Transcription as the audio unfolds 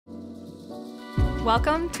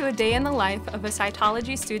Welcome to a day in the life of a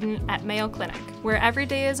cytology student at Mayo Clinic, where every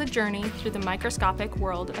day is a journey through the microscopic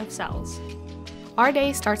world of cells. Our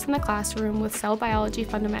day starts in the classroom with cell biology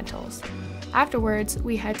fundamentals. Afterwards,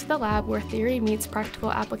 we head to the lab where theory meets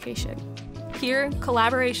practical application. Here,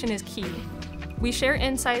 collaboration is key. We share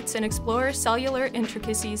insights and explore cellular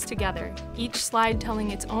intricacies together, each slide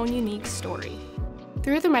telling its own unique story.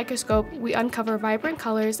 Through the microscope, we uncover vibrant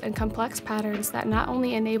colors and complex patterns that not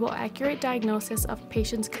only enable accurate diagnosis of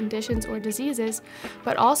patients' conditions or diseases,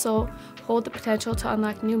 but also hold the potential to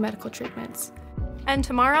unlock new medical treatments. And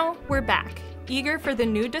tomorrow, we're back, eager for the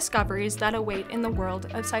new discoveries that await in the world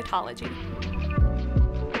of cytology.